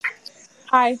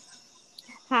Hi.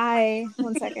 Hi,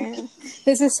 one second.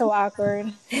 This is so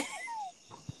awkward.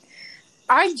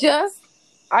 I just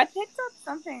I picked up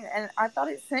something and I thought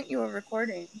it sent you a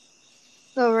recording.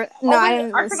 No, Oh I wait,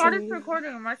 didn't I forgot it's receive.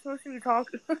 recording. Am I supposed to be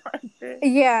talking like this?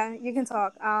 Yeah, you can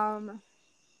talk.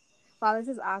 Wow, this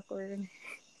is awkward.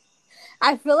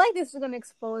 I feel like this is gonna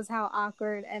expose how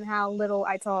awkward and how little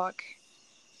I talk.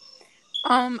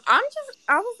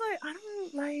 I was like, I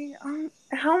don't like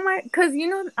how am I cause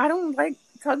I don't like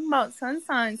talking about sun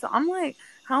signs, so I'm like,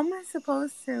 how am I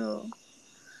supposed to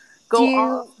Do go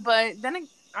off? you But then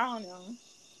I don't know.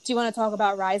 do you want to talk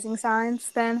about rising signs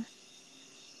then?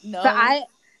 But No. I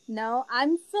no, I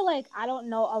feel like I don't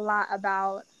know a lot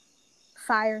about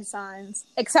fire signs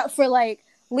except for like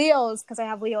Leos because I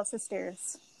have Leo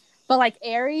sisters. But like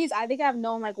Aries, I think I've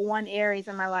known like one Aries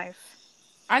in my life.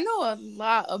 I know a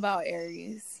lot about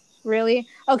Aries. Really?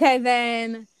 Okay,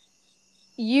 then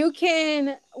you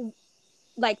can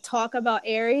like talk about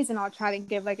Aries and I'll try to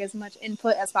give like as much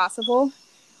input as possible,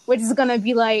 which is gonna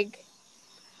be like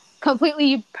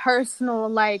completely personal,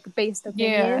 like based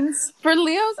Yeah. opinions. For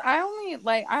Leos, I only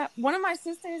I one of my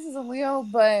sisters is a Leo,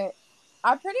 but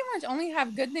I pretty much only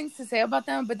have good things to say about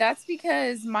them, but that's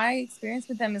because my experience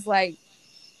with them is like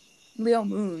Leo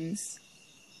moons.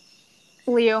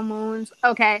 Leo moons.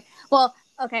 Okay. Well,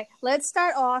 okay. Let's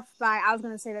start off by I was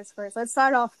gonna say this first. Let's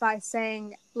start off by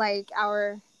saying like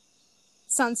our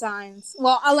sun signs.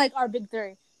 Well, I like our big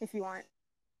three if you want.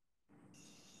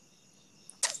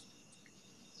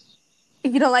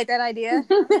 If you don't like that idea.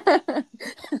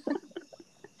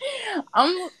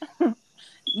 um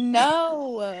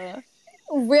no.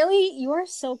 Really? You are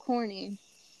so corny.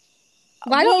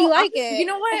 Why don't you Well, like you it?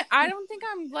 know what? I don't think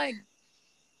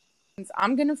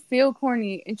I'm gonna feel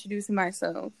corny introducing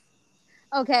myself.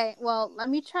 Okay, well, let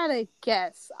me try to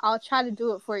guess. I'll try to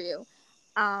do it for you.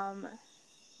 Um,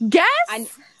 I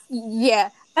Guess? yeah,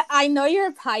 I know you're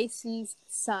a Pisces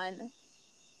sun,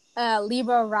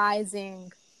 Libra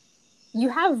rising. You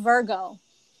have Virgo,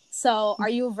 so are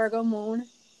you a Virgo moon?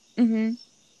 Mm-hmm.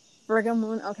 Virgo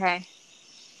moon, okay.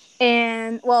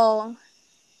 And well,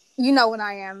 you know what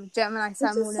I am: Gemini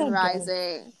This sun, is moon, and so dumb.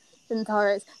 rising. In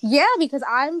Taurus, yeah, because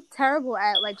I'm terrible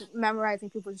at like memorizing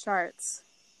people's charts.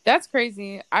 That's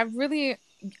crazy. I really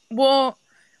well,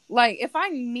 like if I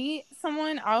meet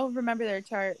someone, I'll remember their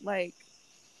chart. Like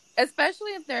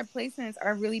especially if their placements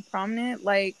are really prominent.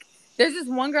 Like there's this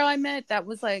one girl I met that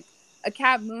was like a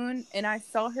cat moon, and I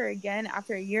saw her again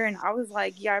after a year, and I was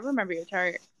like, yeah, I remember your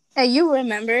chart. And you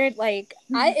remembered, like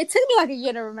I. It took me like a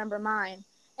year to remember mine,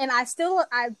 and I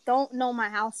don't know my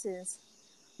houses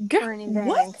Girl, or anything.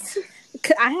 what?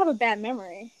 I have a bad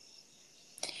memory.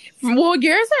 Well,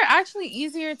 yours are actually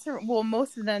easier to. Well,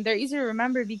 most of them they're easier to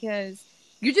remember because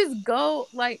you just go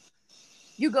like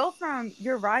you go from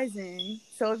your rising.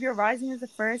 So if your rising is the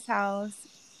first house,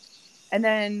 and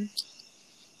then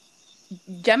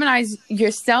Gemini's your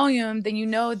stellium, then you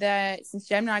know that since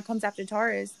Gemini comes after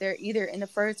Taurus, they're either in the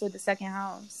first or the second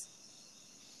house.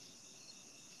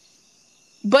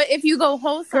 But if you go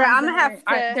whole Girl, signs, I'm then gonna have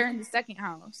to. they're in the second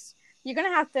house. You're gonna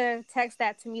have to text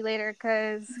that to me later,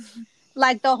 because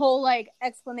like the whole like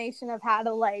explanation of how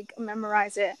to like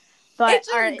memorize it. But It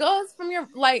all just right, goes from your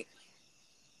like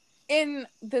in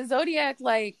the zodiac,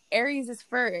 like Aries is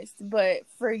first, but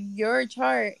for your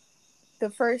chart, the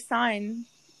first sign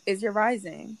is your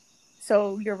rising.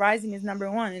 So your rising is number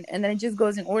one, and then it just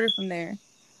goes in order from there.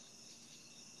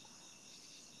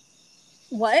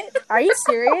 what? Are you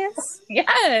serious?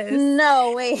 Yes.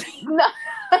 No, wait. No.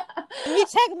 Let me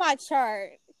check my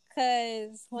chart.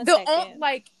 Cause one second.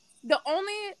 The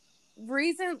only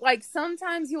reason like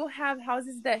sometimes you'll have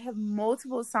houses that have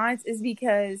multiple signs is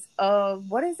because of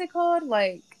what is it called?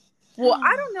 Like well,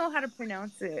 I don't know how to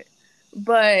pronounce it,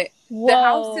 but the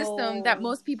house system that Whoa.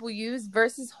 most people use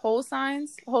versus whole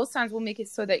signs will make it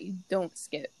so that you don't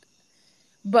skip.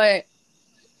 But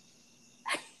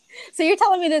So you're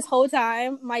telling me this whole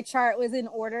time my chart was in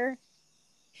order?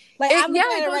 Like I'm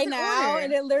looking at it it goes right in now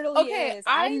and order. it literally Okay, is.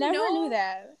 I I never knew know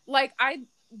that. like I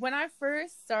when I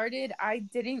first started, I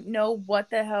didn't know what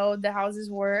the hell the houses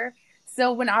were.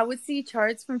 So when I would see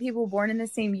charts from people born in the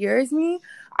same year as me,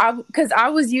 I because I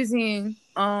was using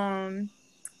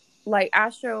like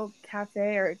Astro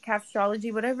Cafe or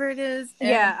Castrology, whatever it is, and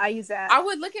Yeah, I use that. I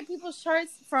would look at people's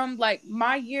charts from like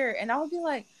my year, and I would be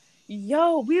like,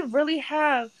 "Yo, we really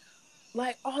have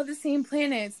like all the same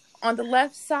planets on the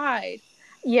left side."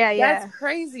 Yeah, That's yeah.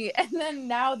 crazy. And then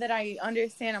now that I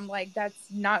understand, I'm like,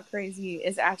 that's not crazy.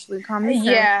 It's actually common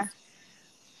sense. Yeah.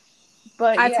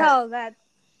 But I yeah, tell that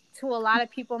to a lot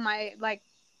of people my like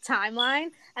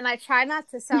timeline, and I try not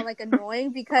to sound like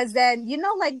annoying because then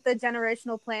like the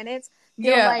generational planets,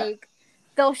 they'll Yeah. like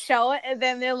they'll show it and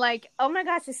then they're like, oh my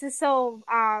gosh, this is so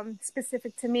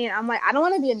specific to me, and I'm like, I don't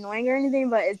want to be annoying or anything,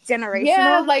 but it's Yeah,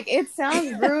 generational. like it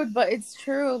sounds rude, but it's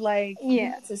true. Like you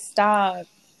Yeah. need to stop.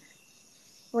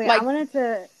 Wait, I Like, wanted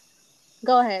to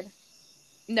go ahead.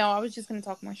 no, I was just gonna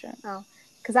talk my shit. Oh,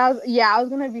 because I was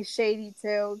gonna be shady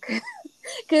too,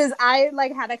 because I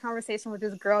like had a conversation with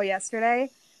this girl yesterday,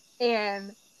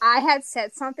 and I had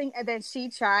said something, and then she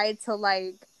tried to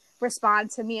like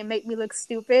respond to me and make me look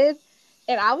stupid,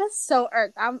 and I was so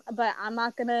irked. But I'm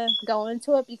not gonna go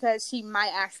into it because she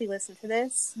might actually listen to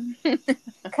this.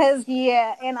 Cause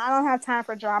yeah, and I don't have time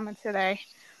for drama today.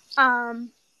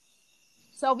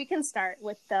 So we can start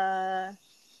with the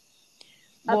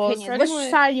Well, opinions. starting Which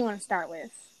with side you want to start with?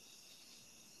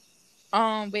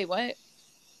 wait, what?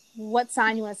 What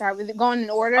sign you want to start with? Going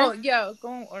in order? Oh yeah,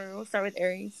 go in order. We'll start with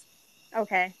Aries.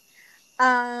 Okay.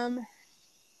 I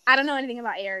don't know anything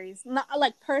about Aries. Not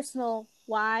like personal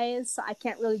wise, so I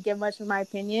can't really give much of my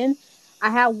opinion. I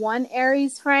have one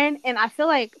Aries friend, and I feel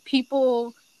like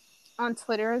people on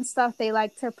Twitter and stuff, they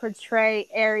like to portray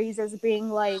Aries as being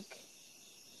like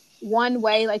one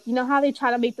way. Like, you know how they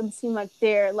try to make them seem like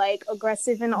they're like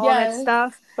aggressive and all that Yes,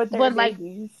 stuff. but they're But like,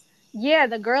 babies. yeah,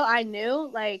 the girl I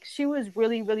knew, like, she was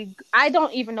really, really. I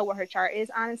don't even know what her chart is,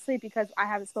 honestly, because I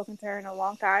haven't spoken to her in a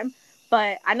long time.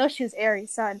 But I know she was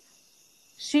Aries sun.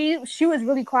 She was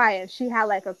really quiet. She had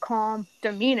like a calm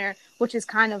demeanor, which is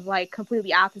kind of like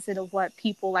completely opposite of what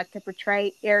people like to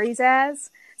portray Aries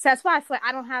as. So that's why I feel like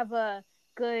I don't have a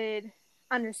good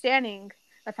understanding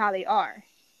of how they are,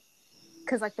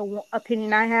 because like the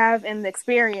opinion I have and the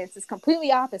experience is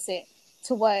completely opposite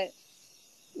to what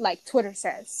like Twitter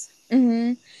says.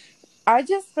 Mm-hmm. I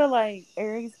just feel like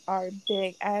Aries are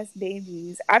big ass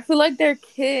babies. I feel like they're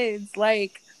kids,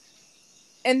 like,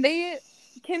 and they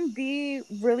can be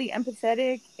really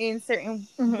empathetic in certain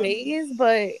ways,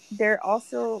 but they're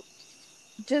also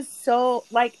just so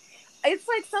like it's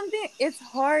like something it's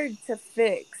hard to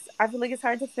fix. I feel like it's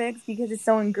hard to fix because it's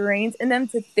so ingrained in them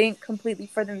to think completely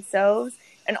for themselves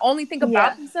and only think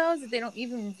about themselves that they don't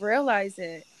even realize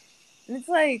it. And it's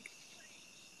like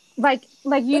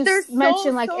you but they're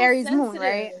mentioned like so Aries moon, sensitive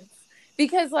right?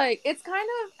 because like it's kind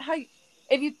of how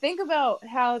if you think about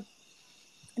how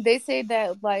they say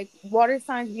that like water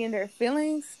signs be in their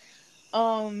feelings,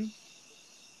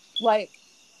 like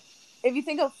if you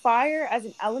think of fire as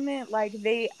an element, like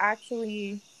they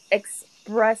actually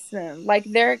express them. Like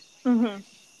they're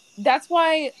that's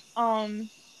why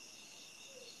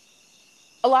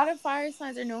a lot of fire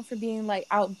signs are known for being like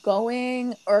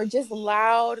outgoing or just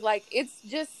loud. Like it's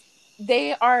just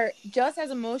they are just as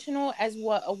emotional as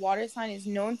what a water sign is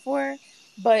known for,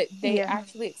 but they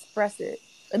actually express it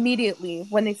immediately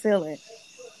when they feel it.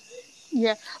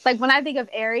 Yeah. Like when I think of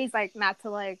Aries, like not to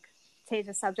like change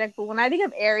the subject, but when I think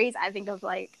of Aries, I think of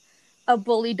like a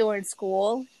bully during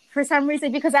school for some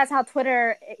reason, because that's how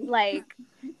Twitter like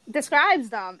describes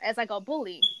them, as like a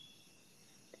bully.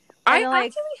 I And like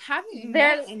actually haven't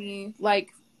met any like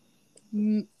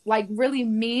really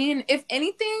mean. If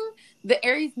anything, the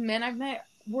Aries men I've met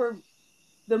were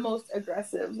the most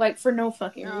aggressive, like for no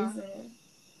fucking reason.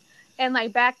 And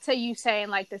like back to you saying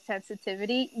like the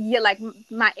sensitivity, yeah, like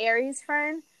my Aries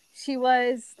friend, she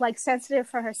was like sensitive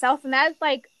for herself, and that's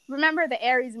like, remember the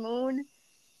Aries moon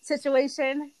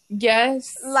situation?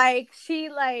 Yes. Like she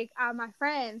like my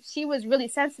friend, she was really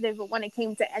sensitive, but when it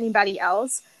came to anybody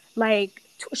else, like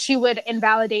she would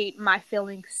invalidate my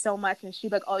feelings so much, and she'd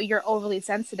be like, oh, you're overly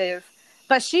sensitive.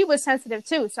 But she was sensitive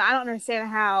too, so I don't understand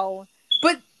how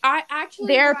but I actually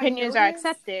their opinions are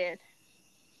accepted.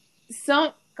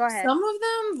 Go ahead. Some of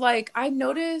them, like I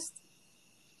noticed,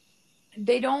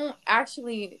 they don't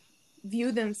actually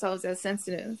view themselves as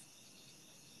sensitive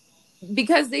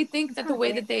because they think that the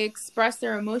way that they express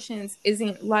their emotions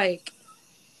isn't like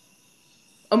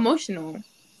emotional.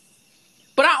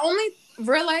 But I only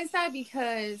realized that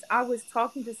because I was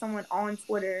talking to someone on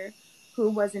Twitter who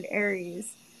was an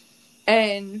Aries,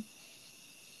 and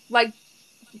like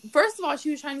first of all, she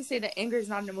was trying to say that anger is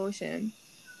not an emotion.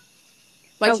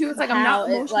 Like she was like, I'm not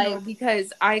emotional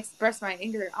because I express my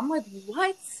anger. I'm like,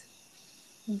 what?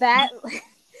 That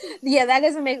yeah, that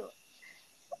doesn't make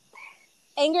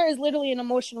anger is literally an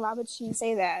emotion. Why would she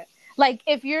say that? Like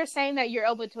if you're saying that you're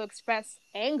able to express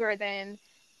anger, then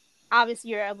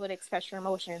obviously you're able to express your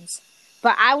emotions.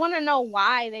 But I want to know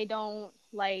why they don't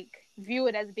like view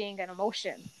it as being an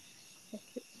emotion.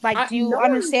 Like, do you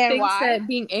understand why? That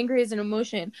being angry is an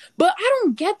emotion, but I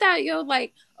don't get that, yo.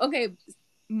 Like, okay,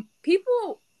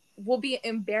 people will be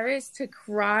embarrassed to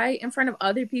cry in front of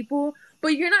other people,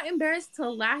 but you're not embarrassed to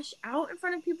lash out in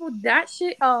front of people. That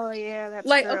shit. Oh yeah, that's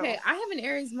like true. okay, I have an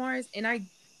Aries Mars, and I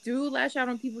do lash out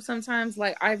on people sometimes.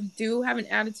 Like I do have an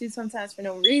attitude sometimes for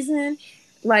no reason,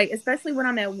 like especially when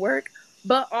I'm at work.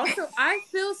 But also, I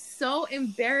feel so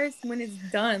embarrassed when it's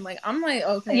done. Like I'm like,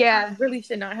 okay, Yeah. I really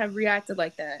should not have reacted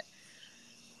like that.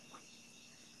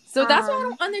 So that's why I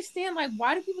don't understand. Like,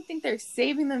 why do people think they're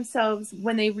saving themselves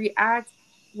when they react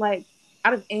like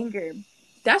out of anger?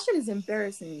 That shit is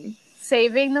embarrassing.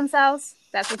 Saving themselves?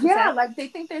 That's what you said? Yeah, like they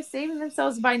think they're saving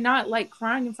themselves by not like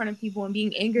crying in front of people and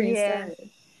being angry instead.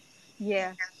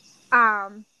 Yeah.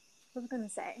 What was I gonna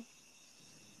say?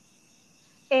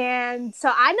 And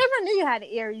so I never knew you had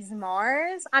Aries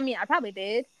Mars. I mean, I probably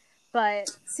did, but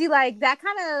see, like that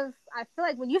kind of, I feel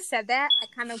like when you said that, I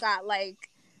kind of got like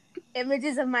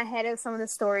images in my head of some of the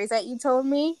stories that you told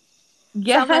me.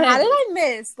 Yeah. So I'm like, how did I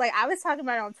miss? Like, I was talking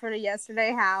about it on Twitter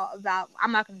yesterday,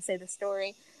 I'm not going to say the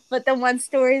story, but the one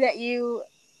story that you,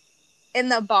 in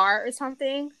the bar or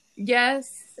something.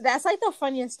 Yes. That's like the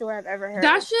funniest story I've ever heard.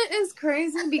 That shit is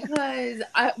crazy because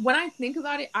when I think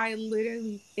about it, I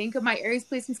literally think of my Aries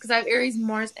placements because I have Aries,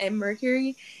 Mars, and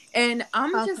Mercury. And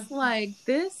I'm just like,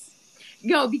 because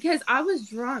I was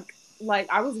drunk. Like,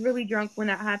 I was really drunk when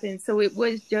that happened. So it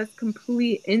was just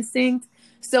complete instinct.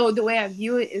 So the way I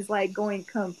view it is like going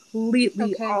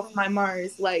completely off my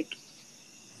Mars. Like,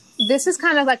 this is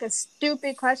kind of like a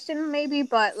stupid question maybe,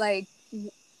 but like,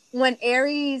 when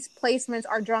Aries placements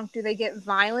are drunk, do they get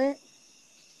violent?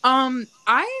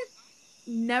 I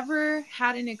never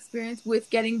had an experience with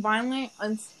getting violent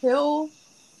until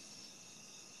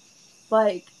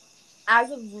like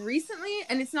as of recently,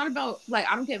 and it's not about like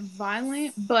I don't get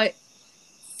violent, but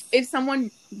if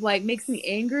someone like makes me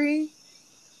angry,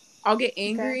 I'll get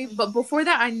angry. But before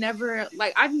that, I've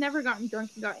never gotten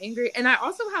drunk and got angry. And I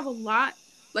also have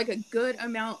a good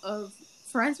amount of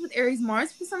friends with Aries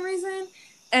Mars for some reason,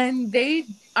 and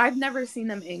I've never seen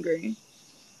them angry.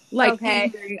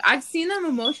 Angry. I've seen them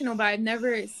emotional, but I've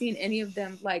never seen any of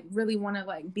them like really want to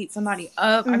like beat somebody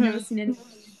up. I've never seen anyone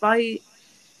fight.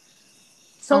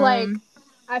 So like,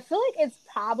 I feel like it's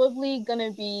probably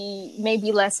gonna be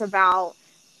maybe less about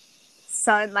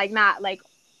sun, like not like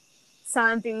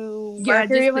sun through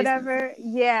Mercury or whatever.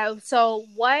 Yeah. So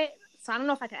I don't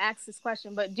know if I can ask this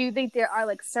question, but do you think there are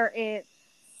like certain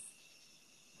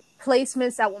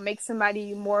placements that will make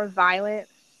somebody more violent?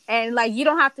 And like, you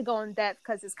don't have to go in depth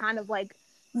because it's kind of like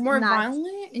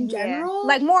violent in general,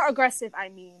 like more aggressive. I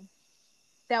mean,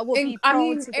 that will be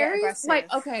prone to get Aries, aggressive.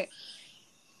 Like, okay,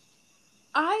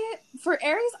 for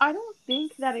Aries, I don't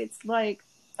think that it's like,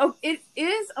 it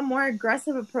is a more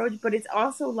aggressive approach, but it's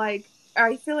also like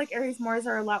I feel like Aries Mars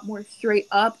are a lot more straight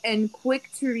up and quick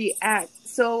to react.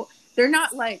 So they're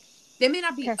not like, they may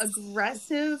not be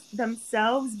aggressive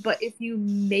themselves, but if you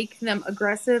make them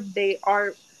aggressive, they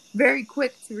are very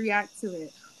quick to react to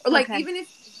it. Or like, even if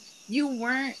you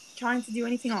weren't trying to do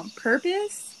anything on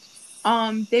purpose,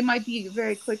 they might be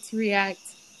very quick to react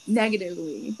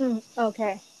negatively.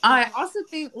 I also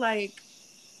think like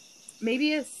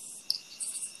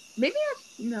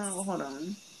no, hold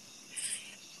on.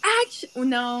 Actually,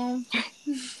 no.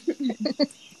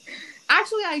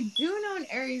 Actually, I do know an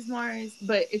Aries Mars,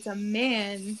 but it's a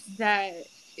man that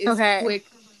is quick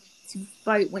to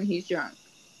fight when he's drunk.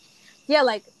 Yeah,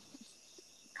 like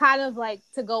kind of like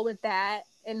to go with that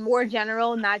and more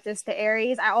general, not just the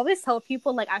Aries. I always tell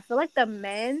people like I feel like the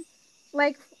men,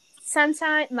 like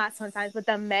not sometimes, but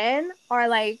the men are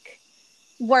like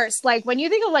worse. Like when you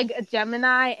think of like a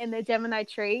Gemini and the Gemini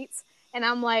traits, and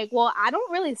I'm like, well, I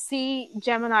don't really see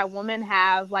Gemini women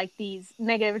have like these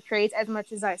negative traits as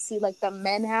much as I see like the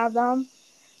men have them.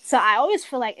 So I always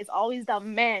feel like it's always the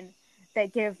men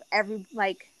that give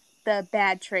the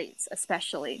bad traits,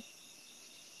 especially.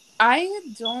 I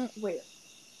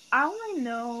only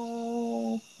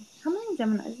know how many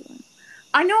Geminis are.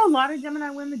 I know a lot of Gemini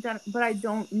women, but I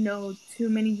don't know too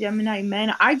many Gemini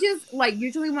men. I just like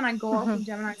usually when I go off of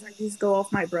Geminis, I just go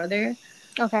off my brother.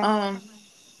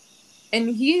 And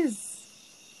he's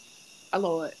a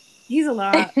lot. He's a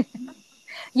lot.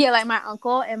 Yeah, like my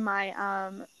uncle and my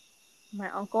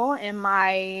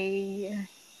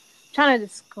trying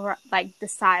to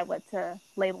decide what to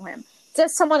label him.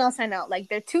 Just someone else I know. Like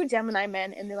they're two Gemini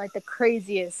men and they're like the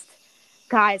craziest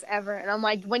guys ever. And I'm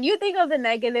like, when you think of the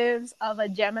negatives of a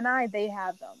Gemini, they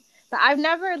have them. But I've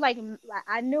never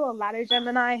I knew a lot of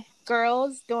Gemini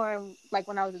girls during like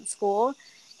when I was in school,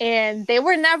 and they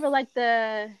were never like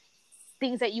the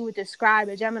things that you would describe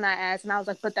a Gemini as. And I was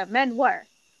like, but the men were.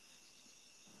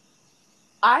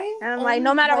 And I'm like,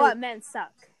 no matter what, men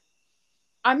suck.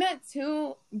 I met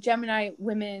two Gemini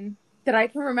women that I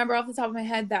can remember off the top of my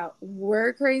head that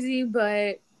were crazy,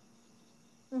 but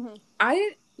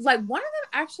I like one of them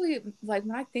actually, like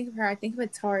when I think of her, I think of a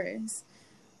Taurus.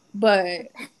 But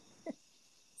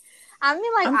I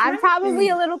mean, like, I'm probably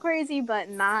a little crazy, but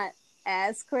not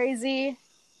as crazy.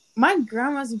 My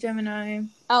grandma's a Gemini.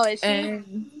 Oh, is she?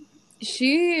 And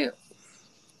she,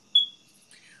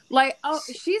 like,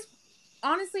 she's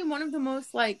honestly one of the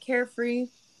most, like, carefree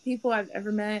people I've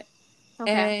ever met.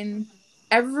 Okay. And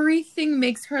everything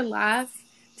makes her laugh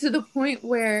to the point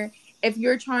where if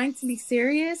you're trying to be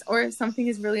serious or if something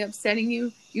is really upsetting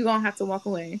you, you're going to have to walk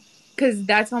away. Because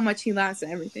that's how much he laughs at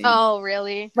everything. Oh,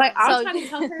 really? Like, I'll try to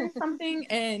tell her something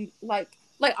and, like,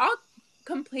 I'll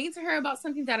complain to her about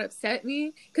something that upset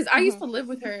me. Because I used to live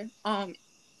with her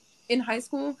in high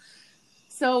school.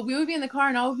 So we would be in the car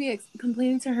and I would be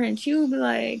complaining to her and she would be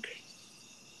like,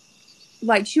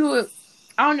 she would,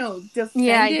 I don't know, defend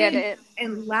I get it.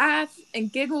 And laugh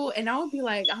and giggle. And I would be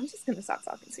like, I'm just going to stop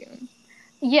talking to you.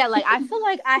 Yeah, like, I feel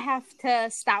like I have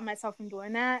to stop myself from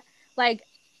doing that. Like,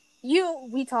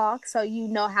 we talk, so you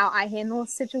know how I handle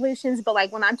situations. But,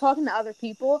 like, when I'm talking to other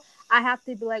people, I have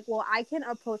to be like, well, I can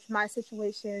approach my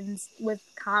situations with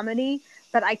comedy,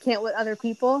 but I can't with other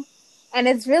people. And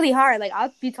it's really hard. Like,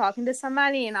 I'll be talking to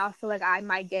somebody and I'll feel like I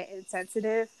might get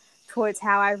insensitive towards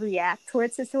how I react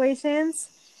towards situations.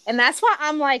 And that's why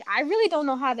I'm like, I really don't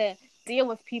know how to deal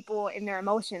with people and their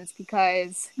emotions,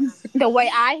 because the way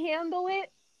I handle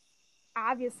it,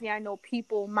 obviously I know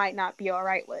people might not be all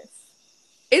right with.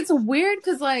 It's weird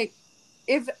because, like,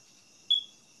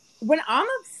 when I'm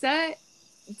upset,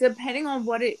 depending on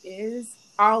what it is,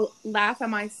 I'll laugh at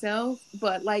myself.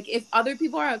 But, like, if other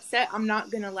people are upset, I'm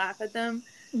not going to laugh at them.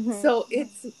 Mm-hmm. So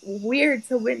it's weird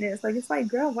to witness. Like, it's like,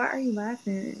 girl, why are you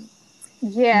laughing?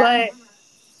 Yeah. But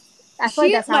I feel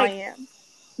like that's how I am.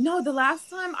 No, the last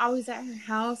time I was at her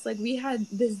house, like, we had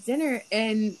this dinner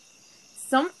and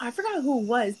I forgot who it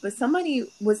was, but somebody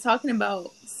was talking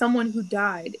about someone who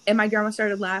died, and my grandma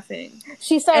started laughing.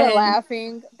 She started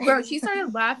laughing. Bro, she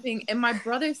started laughing, and my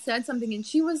brother said something, and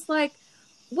she was like,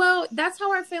 well, that's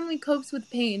how our family copes with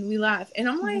pain. We laugh. And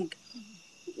I'm like,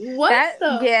 what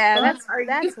the fuck are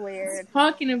that's you weird.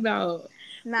 talking about?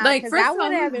 Nah, like, first that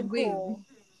would have been cool.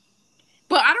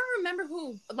 But I don't remember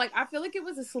who. Like, I feel like it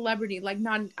was a celebrity, like,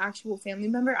 not an actual family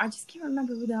member. I just can't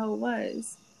remember who the hell it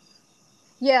was.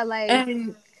 Yeah, like...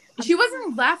 And she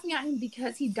wasn't laughing at him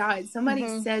because he died.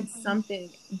 Somebody said something,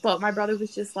 but my brother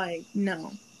was just like,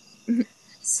 no.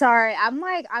 Sorry,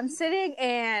 I'm sitting,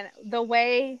 and the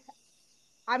way...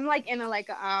 I'm, like, in a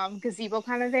gazebo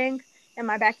kind of thing in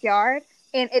my backyard,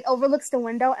 and it overlooks the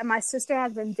window, and my sister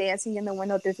has been dancing in the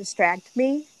window to distract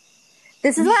me.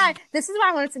 This is why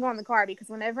I wanted to go in the car, because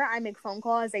whenever I make phone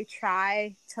calls, they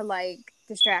try to, like,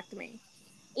 distract me.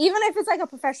 Even if it's, like, a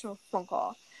professional phone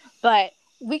call. But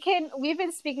we've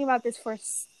been speaking about this for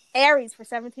Aries for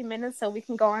 17 minutes, so we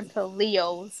can go on to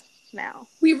Leos now.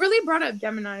 We really brought up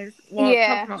Gemini. Well,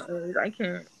 yeah. Talking about Aries, I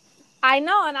can't. I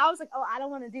know, and I was like, oh, I don't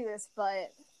want to do this,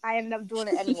 but I ended up doing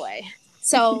it anyway.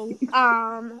 So,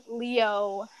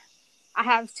 Leo, I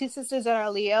have two sisters that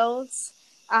are Leos.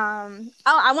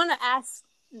 I want to ask,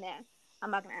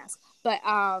 I'm not going to ask, but,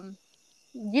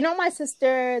 you know my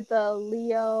sister, the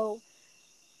Leo,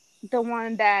 the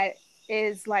one that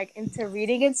is, like, into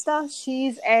reading and stuff?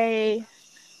 She's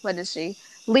what is she?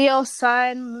 Leo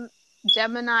Sun,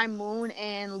 Gemini Moon,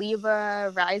 and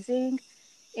Libra Rising.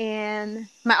 And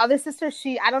my other sister,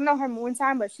 I don't know her moon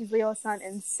sign, but she's Leo Sun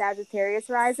and Sagittarius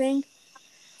Rising.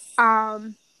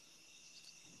 Both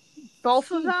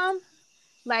of them,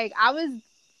 like,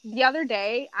 the other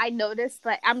day, I noticed,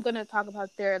 like, I'm going to talk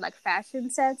about their, like, fashion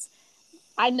sets.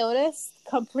 I noticed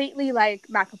completely, like,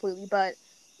 not completely, but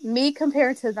me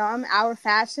compared to them, our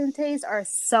fashion tastes are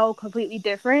so completely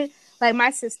different. Like,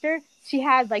 my sister, she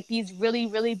had, like, these really,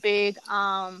 really big,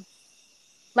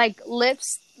 like, lip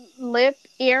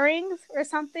earrings or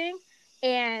something,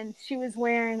 and she was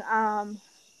wearing a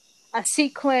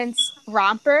sequence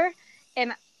romper,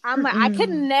 and I'm like, I could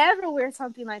never wear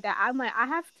something like that. I'm like, I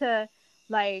have to,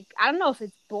 like, I don't know if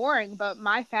it's boring, but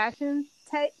my fashion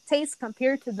taste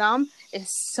compared to them is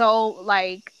so,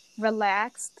 like,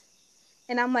 relaxed.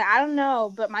 And I'm like, I don't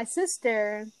know, but my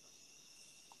sister,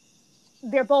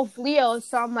 they're both Leos,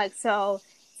 so I'm like, so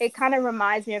it kind of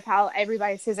reminds me of how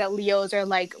everybody says that Leos are,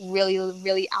 like, really,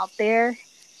 really out there.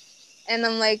 And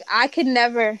I'm like, I could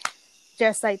never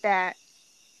dress like that.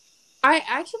 I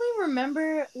actually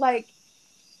remember, like,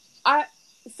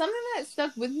 something that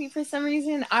stuck with me for some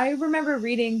reason. I remember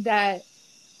reading that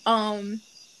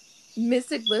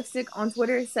Mystic Lipstick on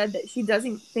Twitter said that she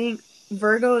doesn't think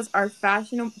Virgos are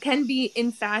fashionable, can be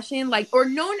in fashion, like, or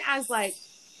known as like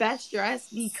best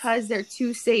dressed because they're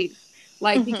too safe.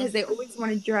 Like, because they always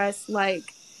want to dress like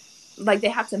they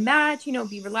have to match, you know,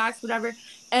 be relaxed, whatever.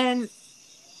 And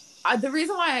the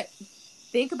reason why I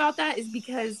think about that is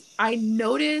because I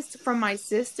noticed from my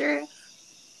sister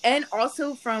and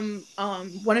also from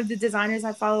one of the designers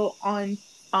I follow on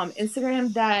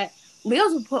Instagram that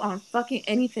Leos will put on fucking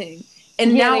anything.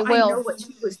 And Yeah, now they will. I know what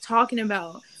she was talking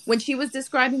about. When she was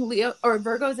describing Leo or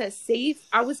Virgos as safe,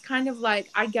 I was kind of like,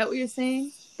 I get what you're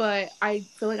saying, but I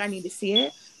feel like I need to see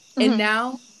it. And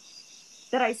now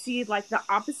that I see like the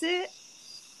opposite,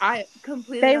 I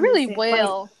completely They really understand.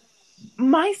 will. Like,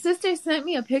 my sister sent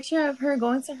me a picture of her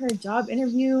going to her job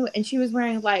interview, and she was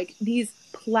wearing like these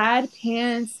plaid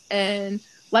pants and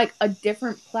like a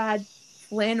different plaid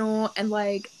flannel and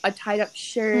like a tied up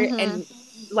shirt and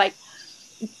like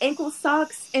ankle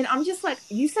socks. And I'm just like,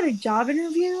 you said a job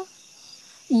interview?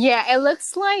 Yeah, it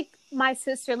looks like my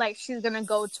sister, like she's gonna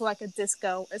go to like a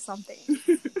disco or something.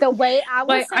 The way I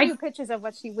will send you pictures of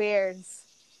what she wears.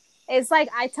 It's like,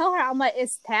 I tell her, I'm like,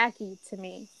 it's tacky to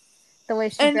me. The way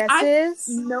she dresses.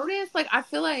 I noticed, like, I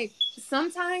feel like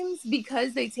sometimes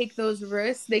because they take those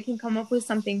risks, they can come up with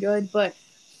something good, but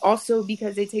also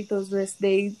because they take those risks,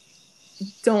 they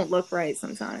don't look right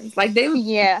sometimes. Like,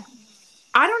 Yeah.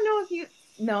 I don't know if you...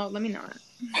 No, let me not.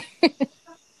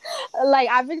 Like,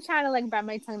 I've been trying to, like, bite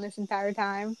my tongue this entire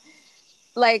time.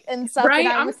 Like, and something right?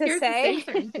 I was to say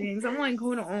certain things. I'm like,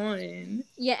 hold on.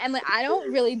 Yeah, and like, I don't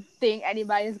really think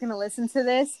anybody's gonna listen to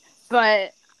this,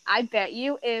 but I bet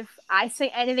you if I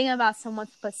say anything about someone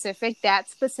specific, that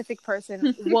specific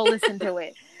person will listen to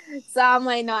it. So I'm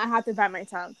like, no, I have to bite my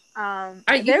tongue. I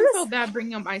even felt bad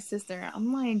bringing up my sister.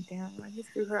 I'm like, damn, I just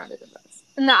threw her out of the bus.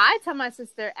 No, I tell my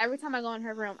sister every time I go in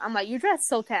her room, I'm like, you dress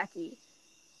so tacky.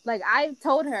 Like, I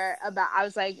told her I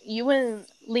was like, you and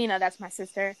Lena, that's my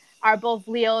sister, are both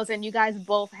Leos, and you guys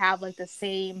both have like the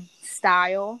same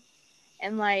style.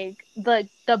 And like the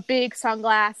big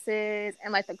sunglasses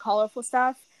and like the colorful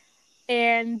stuff.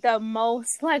 And the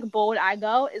most like bold I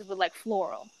go is with like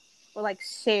floral or like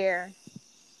share.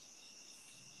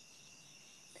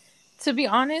 To be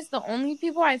honest, the only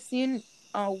people I've seen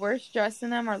worse dressed than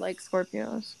them are like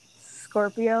Scorpios.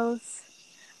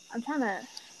 I'm trying to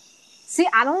see.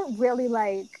 I don't really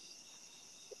like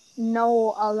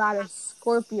know a lot of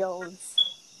Scorpios.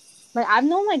 Like, I've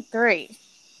known like 3.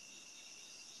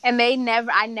 And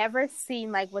I never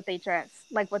seen like what they dress,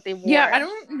 like what they wore. Yeah, I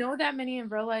don't know that many in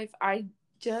real life. I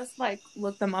just like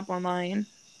look them up online.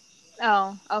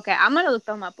 Oh, okay. I'm gonna look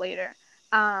them up later.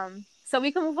 So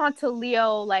we can move on to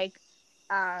Leo, like,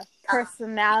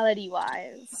 personality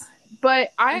wise.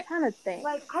 But I'm trying to think.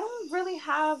 Like, I don't really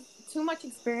have too much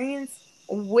experience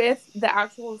with the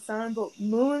actual sun, but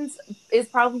moons is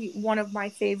probably one of my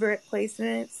favorite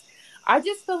placements. I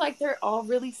just feel like they're all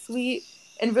really sweet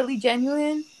and really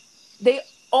genuine. They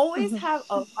always have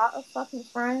a lot of fucking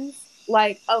friends,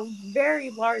 like a very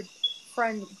large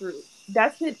friend group.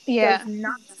 That shit does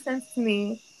not make sense to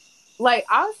me. Like,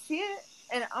 I'll see it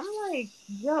and I'm like,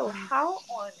 yo, how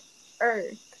on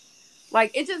earth?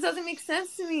 Like, it just doesn't make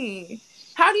sense to me.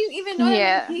 How do you even know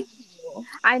that many people?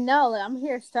 I know. Like, I'm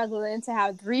here struggling to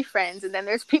have 3 friends, and then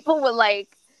there's people with like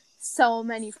so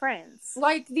many friends.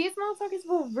 Like, these motherfuckers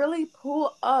will really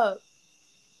pull up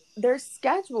their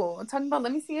schedule. Talking about,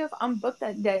 let me see if I'm booked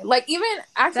that day. Like, even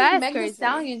actually Megan Thee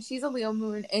Stallion, she's a Leo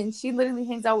moon, and she literally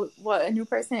hangs out with a new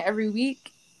person every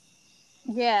week.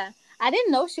 Yeah, I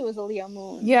didn't know she was a Leo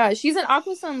moon. Yeah, she's an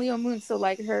Aqua Sun Leo moon, so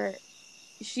like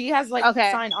she has like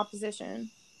sign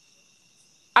opposition.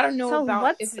 I don't know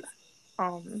about if it's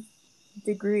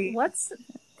degree. What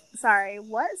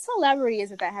celebrity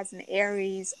is it that has an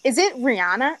Aries? Is it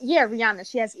Rihanna? Yeah, Rihanna.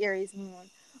 She has Aries moon.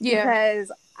 Yeah.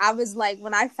 Because I was like,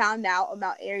 when I found out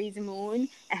about Aries moon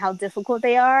and how difficult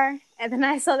they are, and then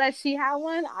I saw that she had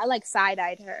one, I like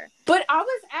side-eyed her. But I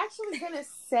was actually gonna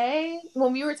say,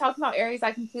 when we were talking about Aries,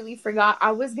 I completely forgot.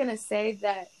 I was gonna say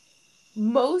that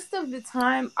most of the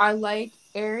time I like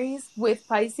Aries with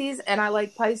Pisces, and I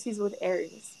like Pisces with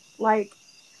Aries. Like,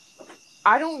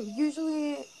 I don't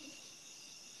usually...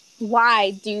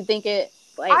 Why do you think it,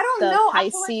 like, I don't know.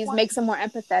 Pisces like makes them more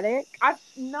empathetic?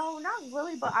 No, not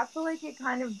really, but I feel like it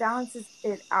kind of balances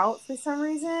it out for some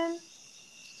reason.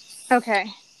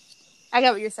 Okay. I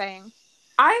get what you're saying.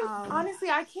 Honestly,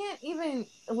 I can't even,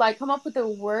 like, come up with the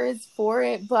words for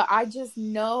it, but I just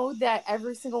know that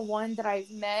every single one that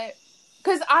I've met,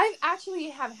 because I actually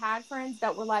have had friends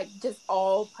that were, like, just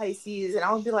all Pisces, and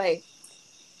I would be like,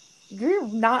 you're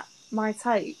not my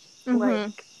type. Mm-hmm.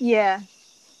 Like, yeah.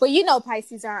 But you know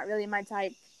Pisces aren't really my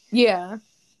type. Yeah.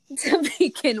 to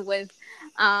begin with.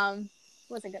 What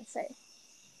was I gonna say?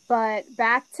 But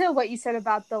back to what you said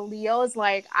about the Leos,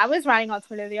 like I was writing on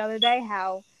Twitter the other day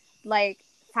how like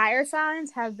fire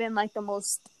signs have been like the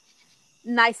most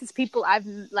nicest people I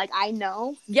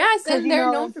know. Yes, 'Cause, and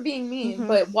they're known for being mean,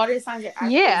 but water signs are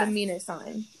actually the meanest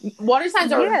sign. Water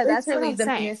signs are that's what literally I'm the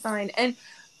saying. meanest sign. And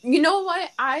you know what?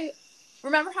 I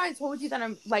remember how I told you that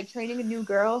I'm like training a new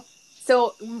girl.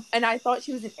 So, and I thought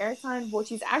she was an air sign. Well,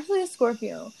 she's actually a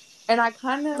Scorpio. And I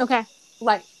kind of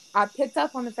like I picked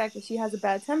up on the fact that she has a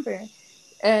bad temper.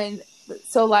 And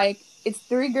so like it's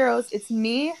 3 girls. It's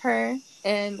me, her,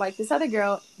 and like this other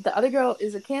girl. The other girl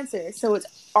is a Cancer. So it's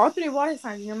all 3 water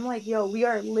signs. And I'm like, yo, we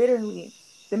are literally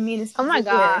the meanest people. Oh my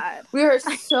god. We are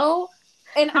so,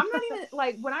 and I'm not even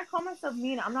like, when I call myself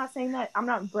mean, I'm not saying that, I'm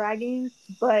not bragging,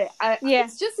 but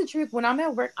it's just the truth. When I'm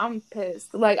at work, I'm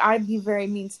pissed. Like I'd be very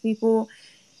mean to people.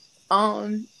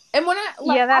 And when I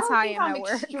like, that's I how think I am I'm at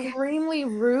work. extremely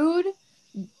rude.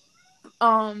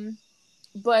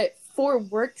 But for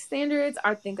work standards,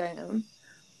 I think I am.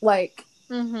 Like,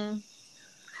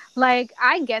 like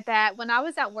I get that. When I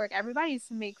was at work, everybody used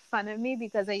to make fun of me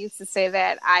because I used to say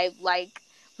that I like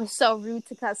was so rude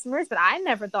to customers, but I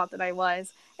never thought that I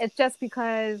was. It's just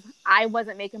because I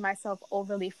wasn't making myself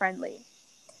overly friendly.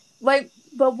 Like,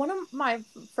 but one of my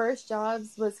first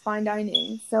jobs was fine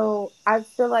dining. So I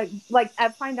feel like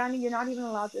at fine dining, you're not even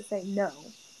allowed to say no.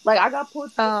 Like, I got pulled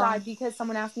to the side because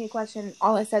someone asked me a question.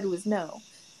 All I said was no.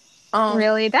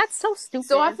 Really? That's so stupid.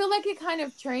 So I feel like it kind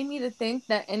of trained me to think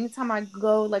that anytime I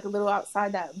go like a little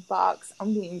outside that box,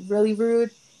 I'm being really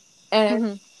rude.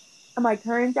 And in my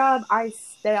current job, I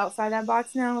stay outside that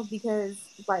box now because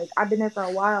like I've been there for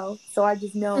a while. So I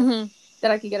just know that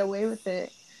I can get away with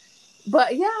it.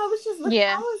 But yeah, I was just looking,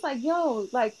 I was like, yo,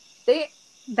 like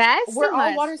we're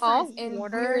all water signs and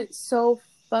we're so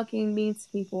fucking mean to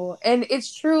people. And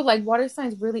it's true, like water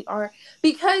signs really are,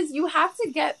 because you have to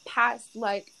get past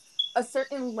like a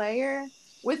certain layer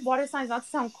with water signs, not to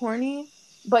sound corny,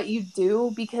 but you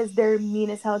do, because they're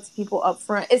mean as hell to people up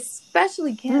front,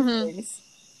 especially Cancers.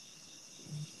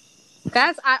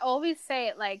 I always say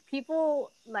it, like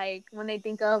people, like when they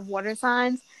think of water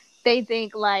signs, they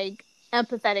think like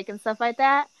empathetic and stuff like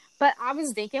that. But I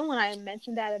was thinking when I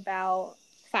mentioned that about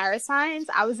fire signs,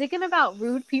 I was thinking about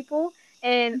rude people,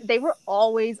 and they were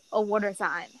always a water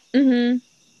sign. And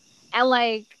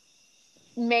like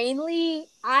mainly,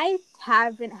 I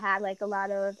haven't had like a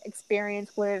lot of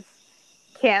experience with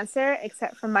Cancer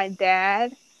except for my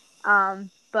dad.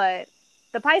 But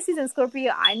the Pisces and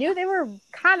Scorpio, I knew they were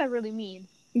kind of really mean.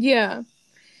 Yeah.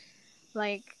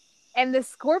 Like, and the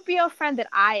Scorpio friend that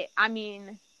I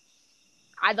mean,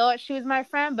 I thought she was my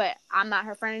friend, but I'm not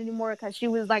her friend anymore because she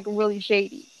was like really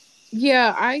shady.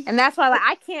 Yeah, and that's why like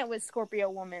I can't with Scorpio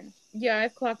women. Yeah,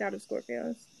 I've clocked out of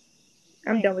Scorpios.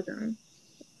 I'm done with them.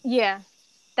 Yeah,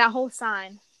 that whole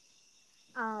sign.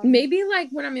 Maybe like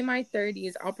when I'm in my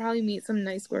 30s, I'll probably meet some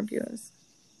nice Scorpios.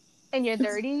 In your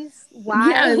 30s? Why?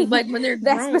 Yeah, like when they're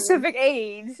that grown. Specific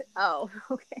age. Oh,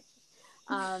 okay.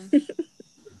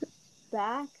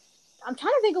 Back. I'm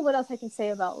trying to think of what else I can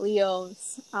say about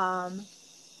Leos.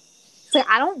 So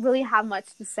I don't really have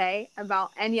much to say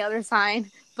about any other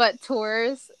sign but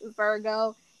Taurus,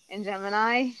 Virgo, and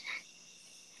Gemini.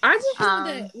 I just know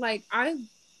that like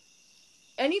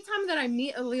anytime that I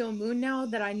meet a Leo moon now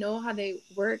that I know how they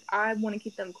work, I want to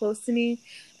keep them close to me.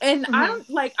 And I don't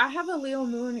like, I have a Leo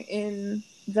moon in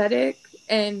Vedic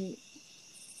and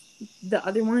the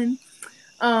other one.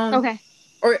 Okay.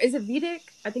 Or is it Vedic?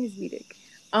 I think it's Vedic.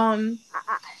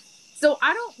 So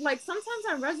I don't like, sometimes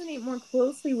I resonate more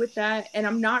closely with that and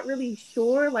I'm not really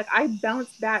sure. Like I bounce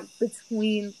back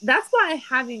between, that's why I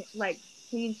haven't like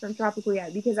changed from tropical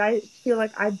yet, because I feel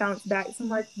like I bounce back so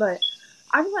much, but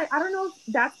I'm like, I don't know if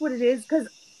that's what it is, because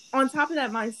on top of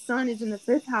that, my sun is in the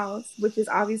 5th house, which is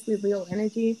obviously Leo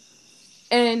energy.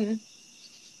 And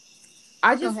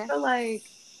I just feel like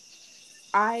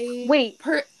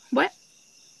what?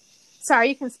 Sorry,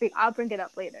 you can speak. I'll bring it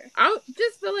up later. I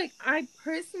just feel like I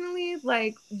personally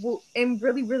like am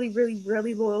really, really, really,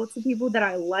 really loyal to people that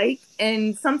I like.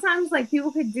 And sometimes like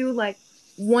people could do like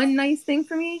one nice thing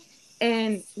for me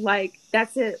and like,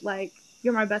 that's it. Like,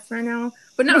 you're my best friend now.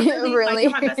 But not really. Like,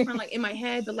 you're my best friend like in my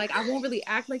head. But like, I won't really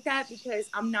act like that because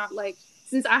I'm not like,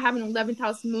 since I have an 11th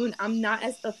house moon, I'm not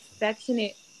as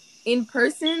affectionate in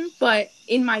person. But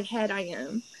in my head, I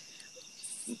am.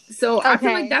 So I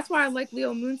feel like that's why I like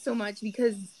Leo moon so much,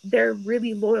 because they're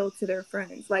really loyal to their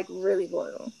friends, like really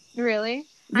loyal. Really?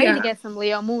 Yeah. I need to get some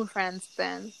Leo moon friends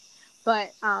then.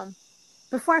 But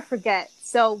before I forget,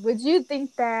 so would you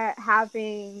think that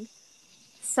having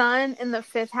Sun in the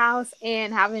fifth house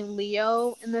and having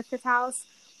Leo in the fifth house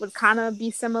would kind of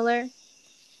be similar,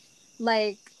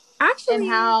 like in Actually,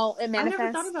 how it I never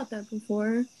thought manifests. about that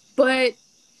before, but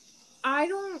I'm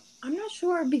not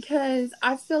sure because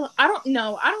I don't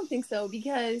know. I don't think so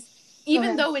because even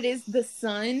Okay. though it is the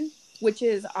sun, which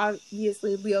is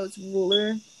obviously Leo's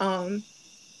ruler,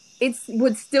 it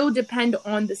would still depend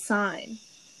on the sign.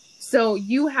 So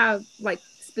you have like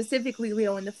specifically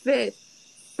Leo in the fifth,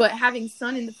 but having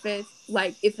sun in the fifth,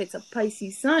 like if it's a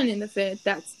Pisces sun in the fifth,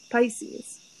 that's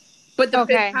Pisces. But the fifth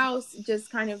Okay. house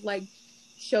just kind of like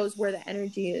shows where the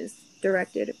energy is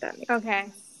directed, if that makes sense.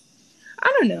 Okay.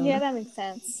 I don't Yeah, know. that makes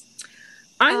sense.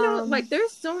 I know, like,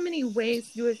 there's so many ways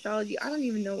to do astrology. I don't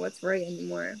even know what's right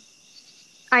anymore.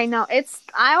 I know.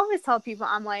 I always tell people,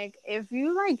 I'm like, if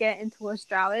you like get into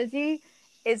astrology,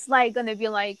 it's like gonna be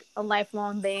like a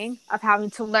lifelong thing of having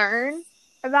to learn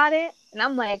about it. And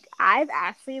I'm like, I've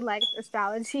actually liked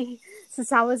astrology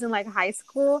since I was in like high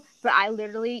school, but I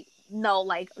literally know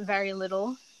like very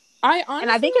little. I And I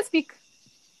honestly, think it's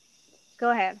go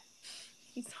ahead.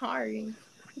 sorry.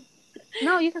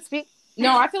 No, you can speak.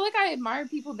 No, I feel like I admire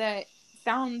people that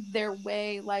found their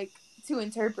way, like, to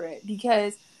interpret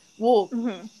because, well,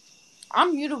 Mm-hmm.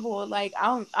 I'm mutable. Like,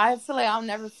 I feel like I'll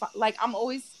never, like, I'm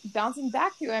always bouncing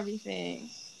back through everything.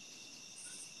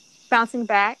 Bouncing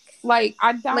back. Like,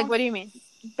 I Like, bounce what do you mean?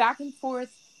 back and forth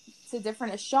to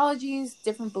different astrologies,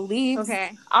 different beliefs.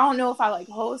 Okay. I don't know if I like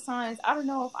whole signs. I don't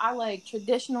know if I like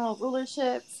traditional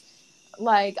rulerships.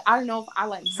 Like, I don't know if I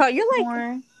like So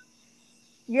more.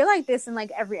 you're like this in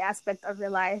like every aspect of your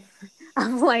life.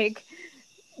 I'm like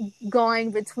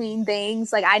going between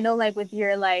things. Like I know like with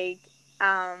your like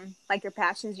your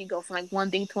passions, you go from like one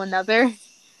thing to another.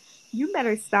 You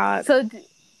better stop. So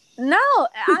no,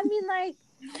 I mean like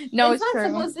No, it's it's not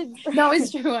true. supposed to. No,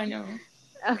 it's true. I know.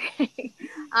 Okay.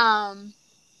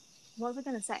 What was I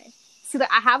gonna say? See,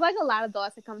 like, I have like a lot of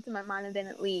thoughts that come to my mind and then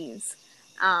it leaves.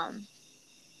 Um,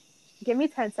 Give me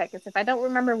 10 seconds. If I don't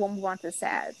remember, we'll move on to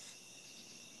Sag.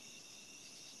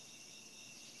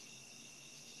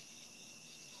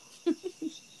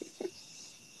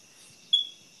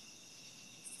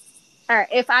 All right.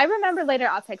 If I remember later,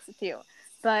 I'll text it to you.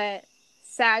 But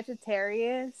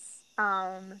Sagittarius,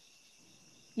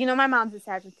 you know, my mom's a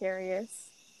Sagittarius.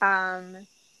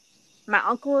 My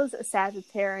uncle is a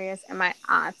Sagittarius, and my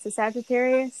aunt's a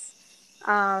Sagittarius.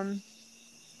 And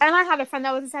I had a friend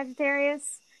that was a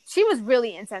Sagittarius. She was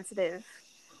really insensitive.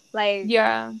 Like,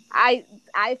 Yeah. I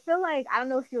feel like I don't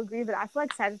know if you agree, but I feel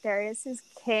like Sagittariuses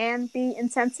can be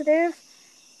insensitive.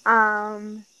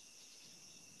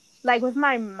 Like with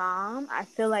my mom, I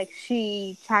feel like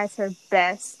she tries her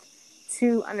best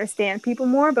to understand people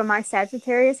more, but my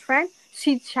Sagittarius friend,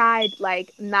 she tried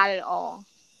like not at all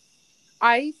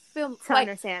I feel to like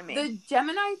understand me. the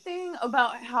Gemini thing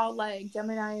about how like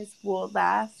Geminis will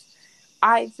last.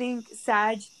 I think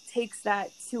Sag takes that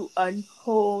to a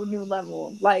whole new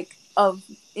level, like of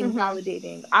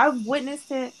invalidating. I've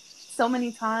witnessed it so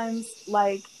many times.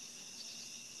 Like,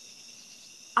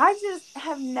 I just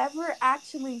have never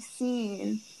actually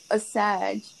seen a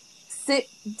Sag sit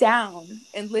down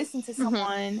and listen to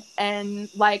someone and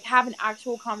like have an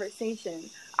actual conversation.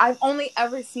 I've only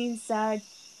ever seen Sag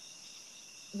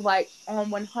like on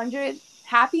 100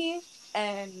 happy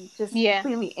and just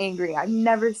completely angry. I've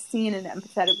never seen an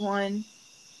empathetic one.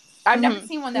 I've never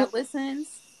seen one that listens.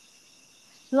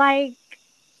 Like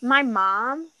my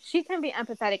mom, she can be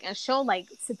empathetic and she'll like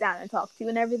sit down and talk to you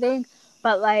and everything.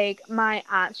 But like my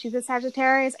aunt, she's a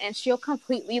Sagittarius and she'll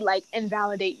completely like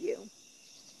invalidate you.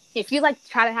 If you like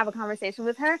try to have a conversation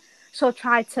with her, she'll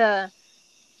try to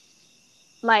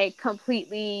like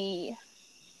completely.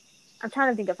 I'm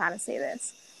trying to think of how to say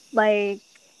this. Like,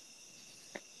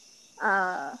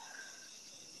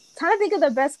 trying to think of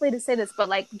the best way to say this, but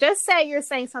like, just say you're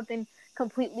saying something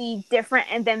completely different,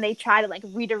 and then they try to like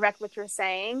redirect what you're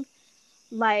saying,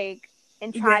 like,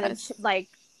 and try to like,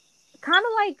 kind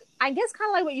of like, I guess, kind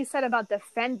of like what you said about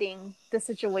defending the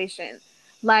situation.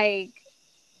 Like,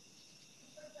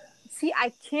 see,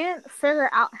 I can't figure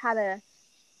out how to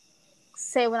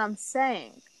say what I'm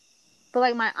saying. But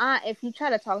like my aunt, if you try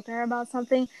to talk to her about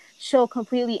something, she'll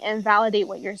completely invalidate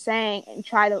what you're saying and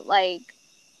try to like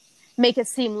make it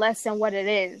seem less than what it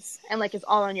is, and like it's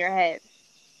all in your head.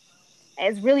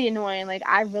 It's really annoying. Like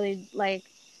I really like.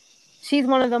 She's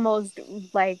one of the most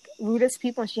like rudest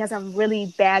people, and she has a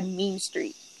really bad mean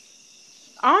streak.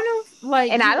 I don't know, like,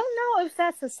 and I don't know if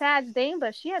that's a sad thing,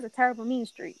 but she has a terrible mean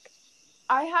streak.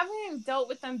 I haven't dealt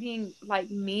with them being like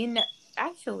mean,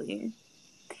 actually.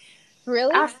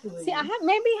 Really? Actually, see,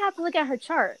 maybe have to look at her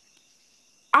chart.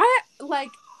 I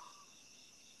like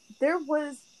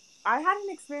I had an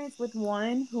experience with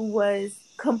one who was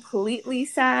completely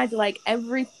sad. Like,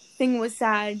 everything was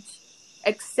sad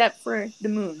except for the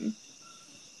moon.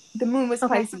 The moon was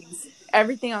Pisces.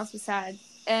 Everything else was sad.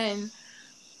 And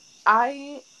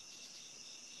I,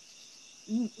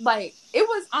 like, it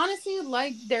was honestly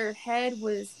like their head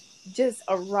was just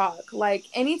a rock. Like,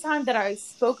 anytime that I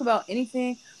spoke about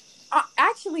anything,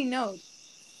 actually, no.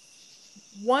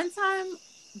 One time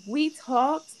we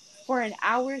talked for an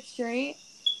hour straight,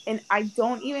 and I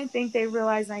don't even think they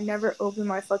realized I never opened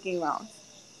my fucking mouth.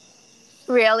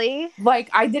 Really? Like,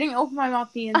 I didn't open my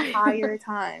mouth the entire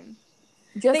time.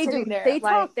 Just They sitting do. there. They like,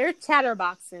 talk. They're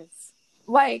chatterboxes.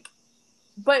 Like,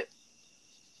 but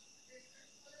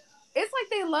it's like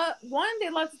they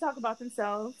love to talk about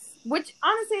themselves, which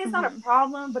honestly is not a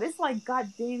problem, but it's like,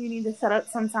 god damn, you need to shut up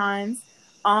sometimes.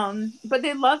 But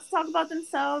they love to talk about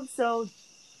themselves, so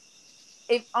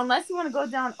unless you want to go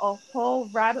down a whole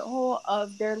rabbit hole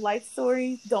of their life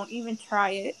story, don't even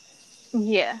try it.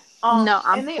 Yeah. No,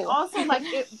 I'm and they cool. also, like,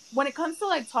 when it comes to,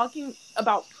 like, talking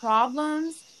about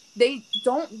problems, they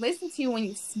don't listen to you when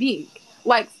you speak.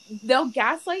 Like, they'll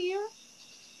gaslight you,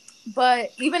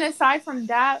 but even aside from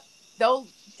that, they'll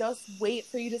just wait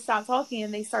for you to stop talking,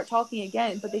 and they start talking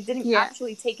again, but they didn't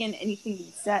actually take in anything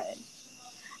you said.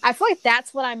 I feel like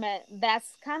that's what I meant.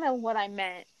 That's kind of what I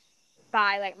meant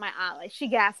by, like, my aunt. Like, she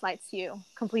gaslights you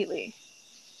completely.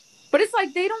 But it's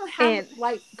like they don't have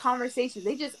like conversations.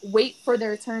 They just wait for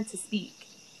their turn to speak.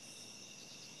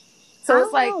 So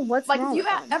it's like, if you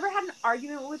ever had an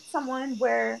argument with someone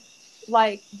where,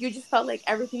 like, you just felt like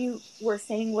everything you were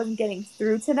saying wasn't getting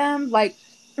through to them, like,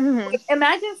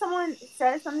 imagine someone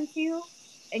says something to you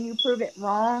and you prove it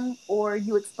wrong, or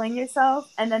you explain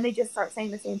yourself, and then they just start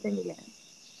saying the same thing again.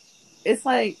 It's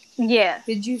like,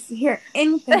 did you hear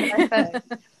anything I said?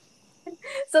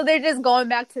 So they're just going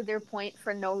back to their point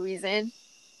for no reason.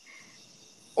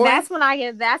 Or that's when I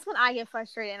get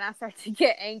frustrated and I start to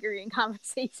get angry in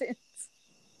conversations.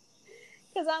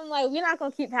 Because I'm like, we're not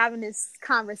going to keep having this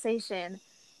conversation,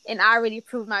 and I already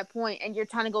proved my point, and you're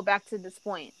trying to go back to this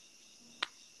point.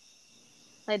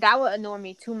 Like, that would annoy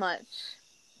me too much.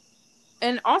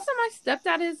 And also, my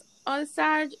stepdad is a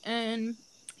Sag, and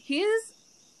he's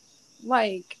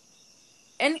like,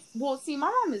 and well, see,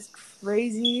 my mom is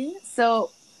crazy.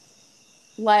 So,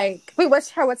 like, wait, what's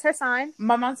her sign?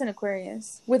 My mom's an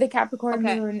Aquarius with a Capricorn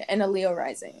moon and a Leo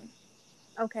rising.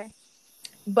 Okay.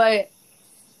 But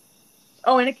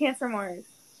and a Cancer Mars.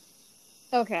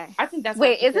 Okay. I think that's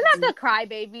isn't that the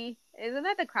crybaby? Isn't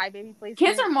that the crybaby place?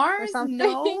 Cancer Mars?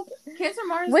 No. Cancer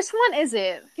Mars. Which one is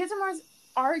it? Cancer Mars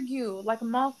argue like a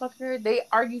motherfucker. They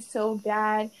argue so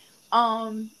bad.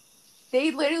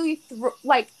 They literally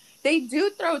they do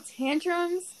throw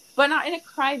tantrums, but not in a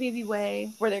crybaby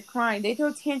way where they're crying. They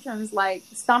throw tantrums like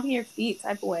stomping your feet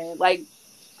type of way. Like,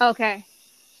 okay.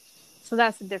 So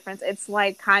that's the difference. It's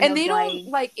like kind of, and they don't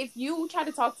like, if you try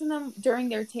to talk to them during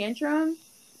their tantrum,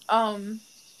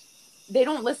 they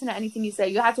don't listen to anything you say.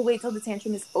 You have to wait till the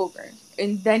tantrum is over,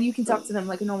 and then you can talk to them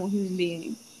like a normal human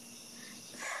being.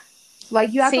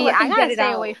 Like, you have to let them get it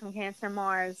out. Stay away from Cancer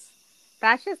Mars.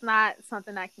 That's just not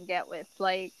something I can get with,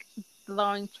 like,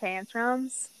 throwing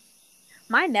tantrums.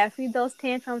 My nephew, those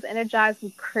tantrums energize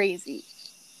me crazy.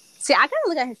 See, I gotta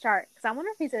look at his chart, because I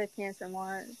wonder if he's a Cancer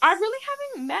Mars. I really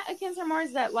haven't met a Cancer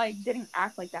Mars that, like, didn't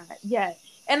act like that yet.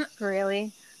 And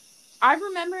really, I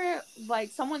remember,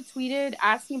 like, someone tweeted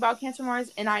asking about Cancer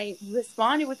Mars, and I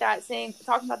responded with that,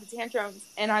 talking about the tantrums,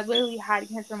 and I literally had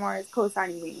Cancer Mars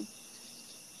co-signing me.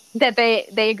 That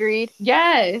they agreed?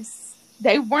 Yes.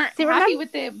 They weren't happy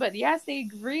with it, but yes, they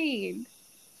agreed.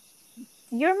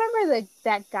 You remember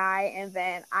that guy, and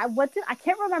then I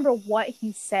can't remember what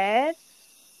he said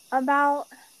about,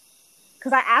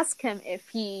 because I asked him if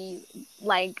he,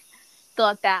 like,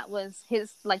 thought that was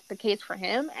his, like, the case for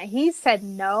him, and he said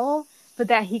no, but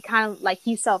that he kind of, like,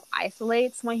 he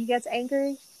self-isolates when he gets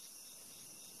angry.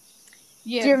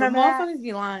 Yeah, do you remember that? Motherfuckers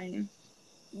be lying.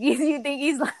 You think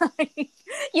he's lying?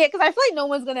 Yeah, because I feel like no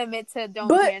one's gonna admit to don't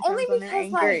tantrums only when they're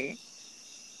angry.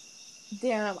 Like,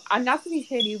 damn, I'm not to be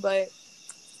shady, but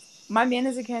my man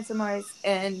is a Cancer Mars,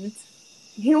 and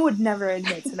he would never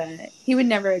admit to that. He would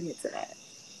never admit to that.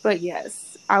 But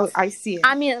yes, I see it.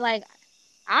 I mean, like,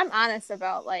 I'm honest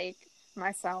about, like,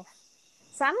 myself,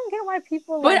 so I don't get why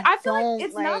people. But I feel like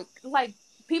it's not like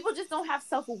people just don't have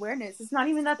self-awareness. It's not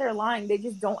even that they're lying; they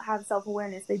just don't have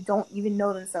self-awareness. They don't even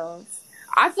know themselves.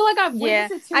 I feel like I've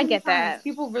witnessed it too many times. That.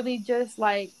 People really just,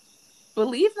 like,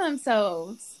 believe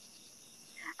themselves.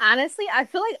 Honestly, I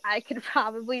feel like I could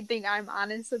probably think I'm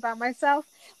honest about myself,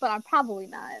 but I'm probably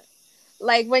not.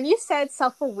 Like, when you said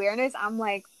self-awareness, I'm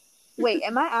like, wait,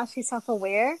 am I actually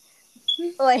self-aware?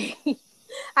 Like,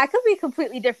 I could be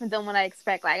completely different than what I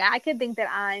expect. Like, I could think that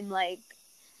I'm like,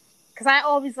 because I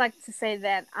always like to say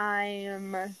that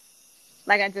I'm,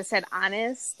 like I just said,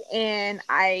 honest and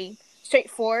I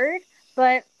straightforward.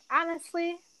 But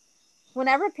honestly,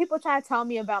 whenever people try to tell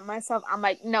me about myself, I'm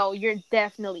like, no, you're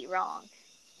definitely wrong.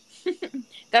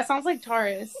 That sounds like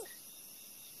Taurus.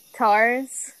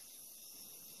 Taurus.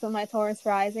 So my Taurus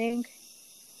rising.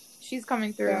 She's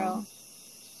coming through. Girl.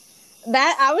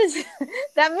 That I was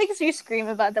that makes me scream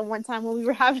about the one time when we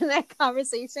were having that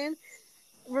conversation.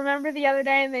 Remember the other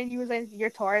day, and then you was like, your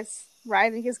Taurus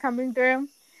rising is coming through.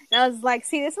 And I was like,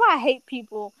 see, this is why I hate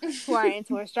people who are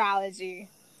into astrology.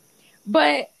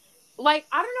 But like,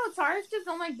 I don't know, Taurus just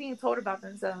don't like being told about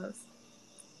themselves.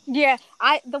 Yeah,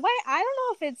 I don't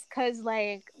know if it's because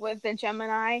like with the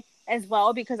Gemini as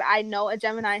well, because I know a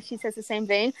Gemini and she says the same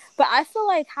thing. But I feel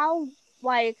like how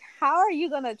are you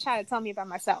gonna try to tell me about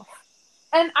myself?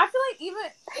 And I feel like even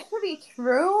it could be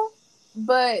true,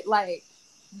 but like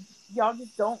y'all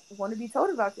just don't want to be told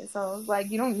about yourselves.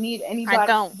 Like you don't need anybody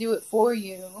to do it for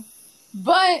you.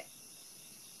 But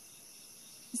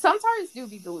some Taurus do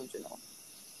be delusional.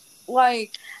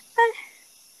 Like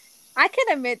I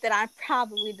can admit that I'm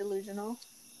probably delusional.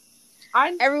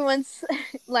 Everyone's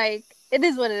like, it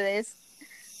is what it is.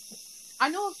 I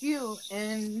know a few,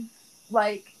 and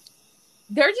like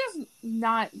they're just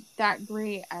not that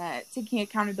great at taking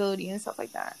accountability and stuff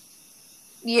like that.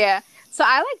 Yeah. So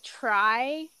I like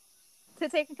try to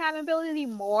take accountability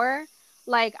more.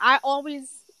 Like I always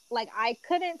like I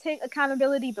couldn't take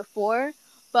accountability before,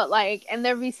 but like in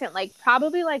the recent like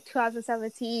probably like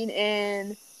 2017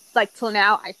 and like till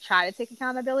now I try to take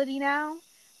accountability now.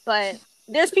 But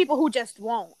there's people who just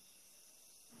won't.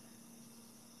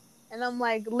 And I'm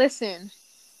like, listen,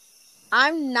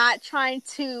 I'm not trying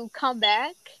to come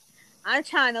back. I'm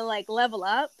trying to like level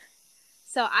up.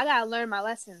 So I gotta learn my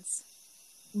lessons.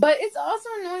 But it's also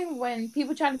annoying when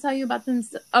people try to tell you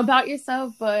about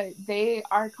yourself, but they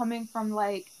are coming from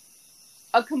like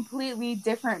a completely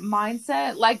different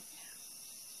mindset. Like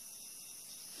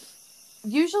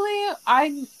usually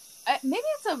maybe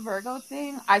it's a Virgo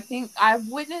thing. I think I've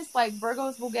witnessed like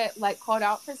Virgos will get like called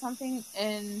out for something,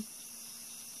 and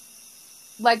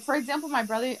like for example, my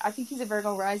brother, I think he's a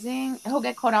Virgo rising, and he'll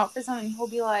get called out for something. He'll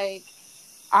be like,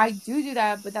 I do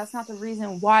that, but that's not the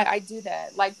reason why I do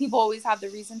that. Like, people always have the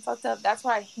reason fucked up. That's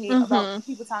what I hate about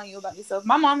people telling you about yourself.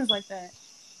 My mom is like that.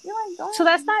 You're like, don't. So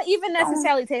that's not even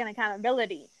necessarily taking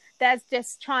accountability. That's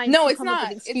just trying to come up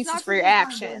with excuses for your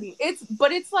action.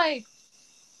 It's like,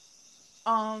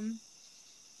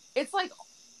 it's like,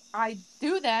 I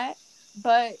do that,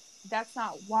 but that's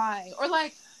not why. Or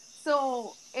like,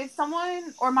 so if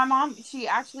someone, or my mom, she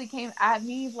actually came at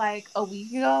me like a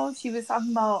week ago. She was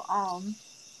talking about,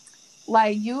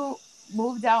 like you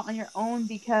moved out on your own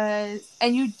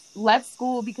and you left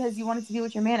school because you wanted to be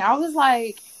with your man. I was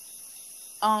like,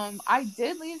 I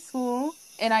did leave school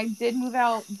and I did move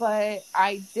out, but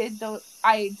I did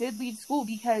leave school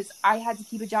because I had to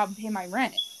keep a job and pay my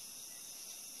rent.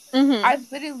 I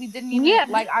literally didn't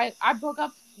even like I broke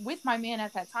up with my man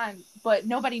at that time, but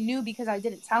nobody knew because I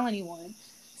didn't tell anyone.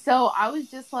 So I was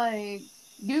just like,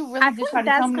 you really just tried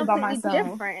to tell me about myself.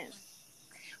 Different.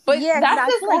 But yeah, that's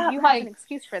I feel like you have an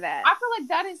excuse for that. I feel like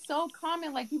that is so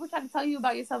common. Like people try to tell you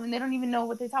about yourself and they don't even know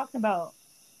what they're talking about.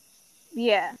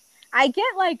 Yeah, I get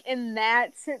like in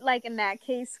that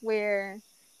case where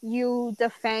you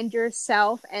defend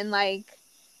yourself and like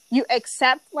you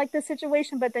accept like the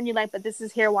situation, but then you're like, but this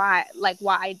is why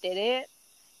I did it,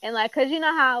 and like because you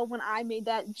know how when I made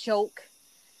that joke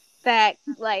that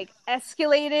like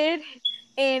escalated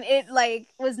and it like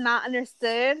was not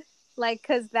understood. Like,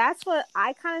 because that's what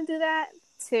I kind of do that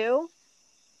too.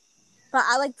 But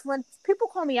I like when people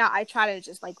call me out, I try to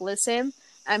just like listen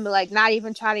and be like, not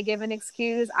even try to give an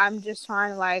excuse. I'm just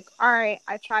trying to like, all right,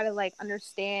 I try to like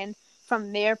understand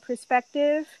from their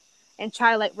perspective and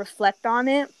try to like reflect on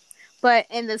it. But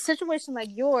in the situation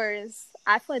like yours,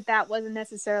 I feel like that wasn't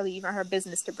necessarily even her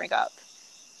business to bring up.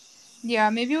 Yeah,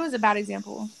 maybe it was a bad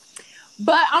example.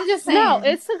 But I'm just saying. No,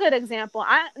 it's a good example.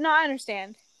 I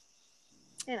understand.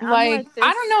 And like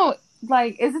I don't know,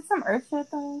 like, is it some earth shit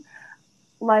though?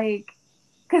 Like,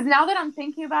 because now that I'm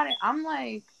thinking about it, I'm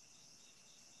like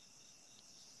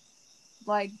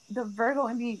the Virgo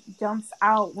in me jumps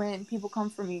out when people come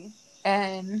for me,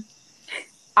 and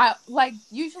I like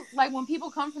usually like when people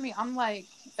come for me, I'm like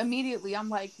immediately I'm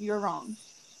like, you're wrong.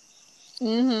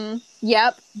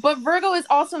 Yep. But Virgo is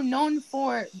also known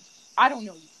for, I don't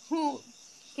know who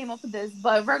came up with this,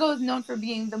 but Virgo is known for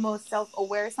being the most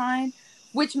self-aware sign.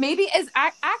 which maybe is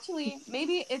actually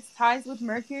maybe it's ties with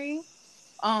Mercury,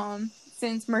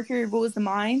 since Mercury rules the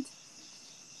mind.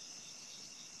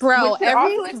 Bro, Which could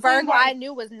every also explain Virgo why. I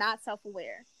knew was not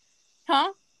self-aware.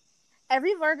 Huh?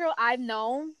 Every Virgo I've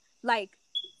known, like,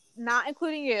 not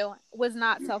including you, was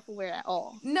not self-aware at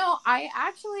all. No, I've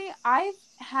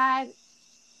had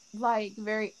like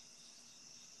very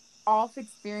off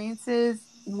experiences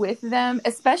with them,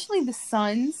 especially the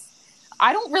Suns.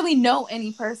 I don't really know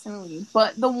any personally,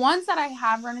 but the ones that I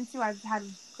have run into, I've had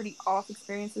pretty off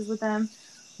experiences with them.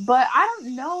 But I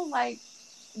don't know, like,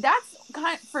 that's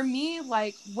kind of, for me,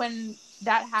 like, when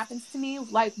that happens to me,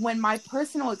 like, when my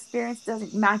personal experience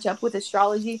doesn't match up with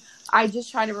astrology, I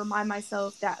just try to remind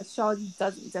myself that astrology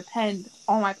doesn't depend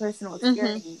on my personal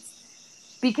experience.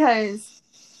 Mm-hmm. Because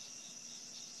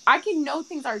I can know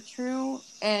things are true,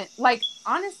 and, like,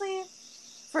 honestly,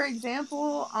 for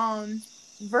example,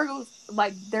 Virgos,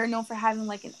 like, they're known for having,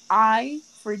 like, an eye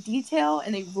for detail,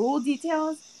 and they rule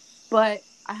details, but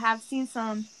I have seen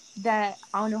some that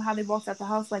I don't know how they walked out the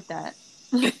house like that.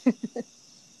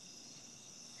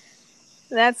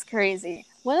 That's crazy.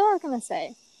 What was I gonna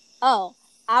say? Oh,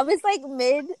 I was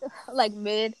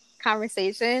mid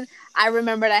conversation. I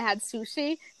remembered I had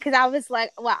sushi because I was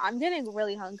like, wow, I'm getting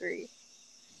really hungry.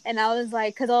 And I was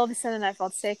like, because all of a sudden I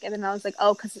felt sick. And then I was like,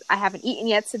 oh, because I haven't eaten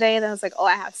yet today. And then I was like, oh,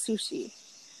 I have sushi.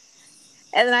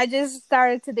 And then I just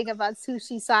started to think about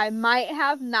sushi. So I might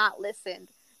have not listened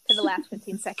to the last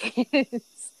 15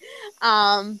 seconds.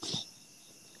 Honestly,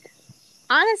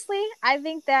 I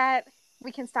think that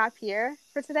we can stop here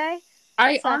for today.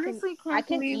 I honestly can't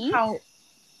believe how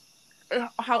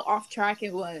off track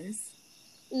it was.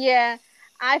 Yeah.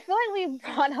 I feel like we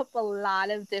brought up a lot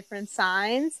of different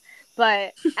signs,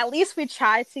 but at least we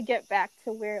tried to get back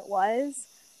to where it was.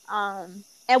 And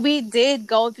we did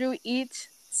go through each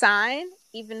sign,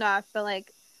 even though I feel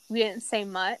like we didn't say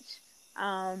much.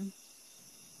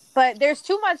 But there's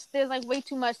like way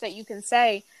too much that you can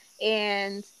say,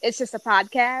 and it's just a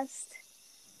podcast.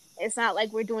 It's not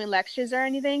like we're doing lectures or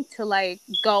anything to like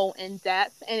go in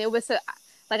depth. And it was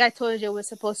like I told you, it was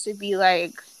supposed to be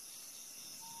like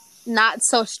not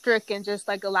so strict and just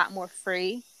like a lot more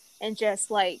free and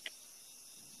just like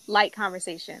light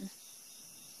conversation.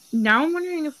 Now I'm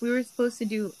wondering if we were supposed to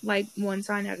do like one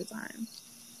sign at a time,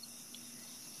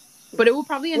 but it will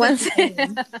probably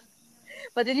end up.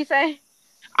 What did you say?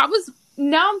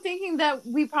 Now I'm thinking that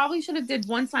we probably should have did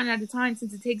one sign at a time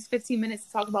since it takes 15 minutes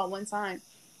to talk about one sign.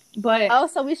 But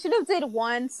so we should have did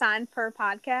one sign per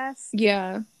podcast.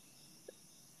 Yeah.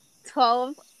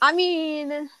 12. I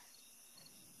mean,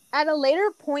 at a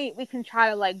later point, we can try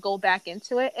to like go back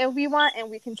into it if we want, and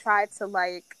we can try to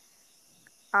like,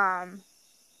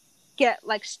 get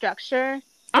like structure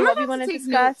to what we want to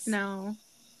discuss now.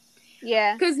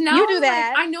 Yeah, because now you do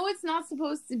that. Like, I know it's not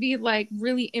supposed to be like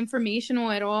really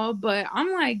informational at all, but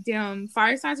I'm like, damn,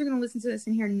 fire signs are gonna listen to this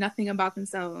and hear nothing about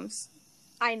themselves.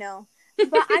 I know,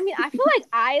 but I mean, I feel like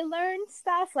I learned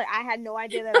stuff. Like I had no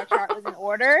idea that our chart was in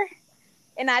order,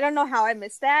 and I don't know how I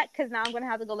missed that because now I'm gonna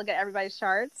have to go look at everybody's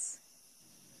charts.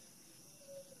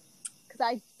 Because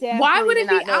I definitely why would it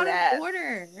be out of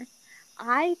order?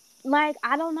 I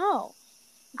don't know.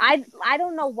 I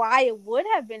don't know why it would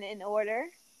have been in order.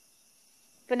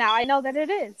 But now I know that it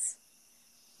is.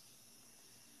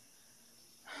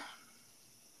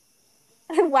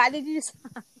 Why did you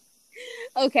stop?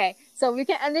 Okay, so we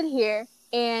can end it here.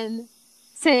 And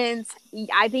since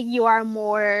I think you are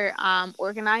more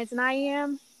organized than I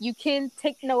am, you can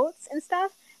take notes and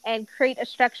stuff and create a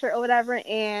structure or whatever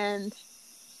and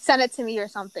send it to me or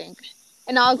something.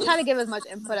 And I'll try to give as much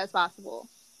input as possible.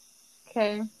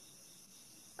 Okay.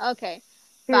 Okay.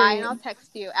 Bye, and I'll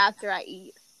text you after I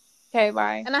eat. Okay,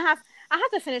 bye. And I have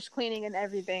to finish cleaning and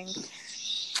everything.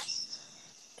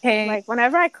 Okay. Like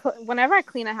whenever I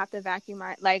clean, I have to vacuum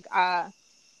my like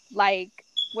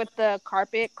with the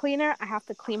carpet cleaner, I have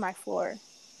to clean my floor.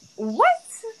 What?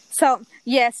 So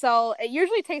yeah, so it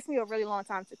usually takes me a really long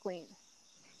time to clean.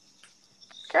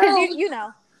 Girl, you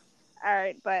know. All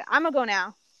right, but I'm gonna go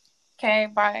now. Okay,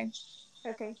 bye.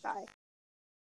 Okay, bye.